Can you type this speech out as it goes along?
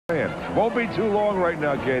Won't be too long right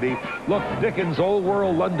now, Katie. Look, Dickens' Old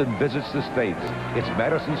World London visits the States. It's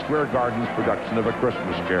Madison Square Garden's production of A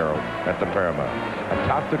Christmas Carol at the Paramount.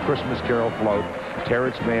 Atop the Christmas Carol float,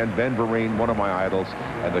 Terrence, Mann, Vereen, one of my idols,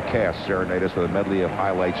 and the cast serenade us with a medley of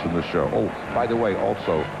highlights from the show. Oh, by the way,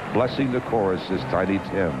 also, blessing the chorus is Tiny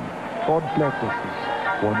Tim. God bless us,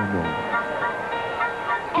 one and all.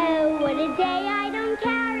 Oh, what a day, I don't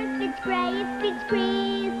care if it's gray, if it's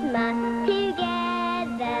Christmas together.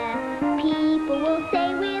 People will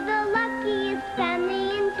say we're the luckiest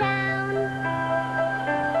family in town.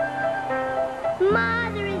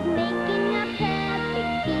 Mother is making a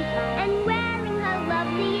perfect feast and wearing her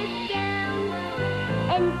loveliest gown.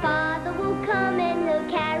 And Father will come and he'll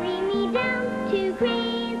carry me down to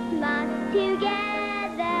Christmas together.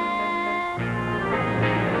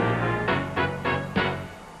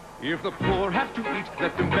 If the poor have to eat,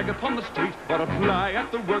 let them beg upon the street or apply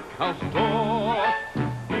at the workhouse door.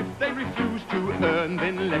 If they refuse to earn,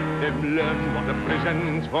 then let them learn what a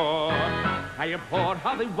prison's for. I abhor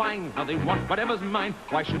how they whine, how they want whatever's mine.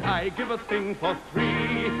 Why should I give a thing for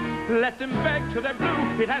free? Let them beg till they're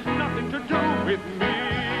blue, it has nothing to do with me.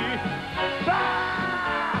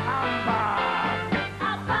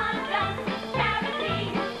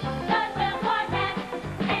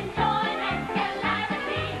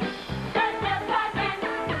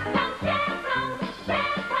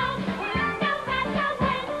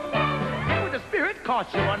 Cause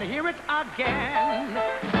you want to hear it again.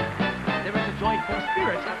 There is a joyful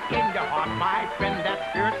spirit in your heart, my friend. That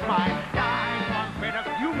spirit's mine. Dine on bread of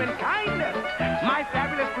human kindness, my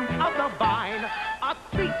fabulous fruit of the vine. A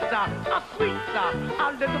treat, a sweet,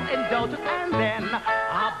 a little indulgence, and then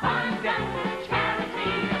abundant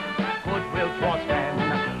charity, goodwill towards men.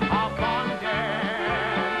 Abundant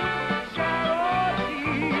charity,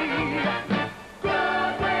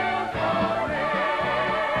 goodwill towards men.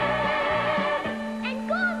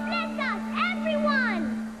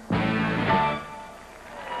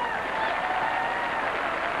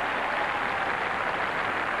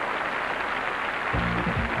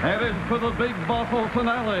 Headed for the big bottle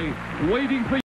finale, waiting for